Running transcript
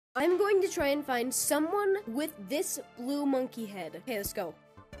I'm going to try and find someone with this blue monkey head. Okay, let's go.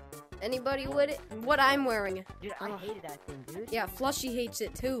 Anybody with it? What I'm wearing. Dude, I hated that thing, dude. Yeah, Flushy hates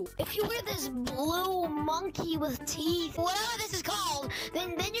it too. If you wear this blue monkey with teeth, whatever this is called,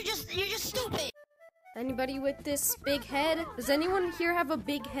 then you're just stupid. Anybody with this big head? Does anyone here have a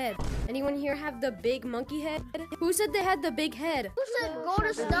big head? Anyone here have the big monkey head? Who said they had the big head? Who said go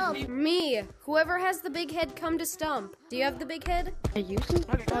to Stump? Me. Whoever has the big head, come to Stump. Do you have the big head? I used to.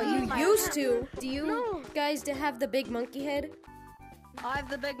 Oh, you used to. Do you guys have the big monkey head? I have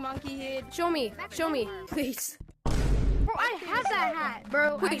the big monkey head. Show me, please. Bro, I have that hat,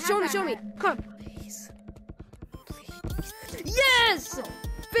 bro. Wait, show me. Come, please. Yes!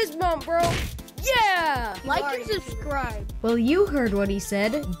 Fist bump, bro. Yeah! Like and subscribe. Well, you heard what he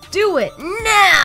said. Do it now!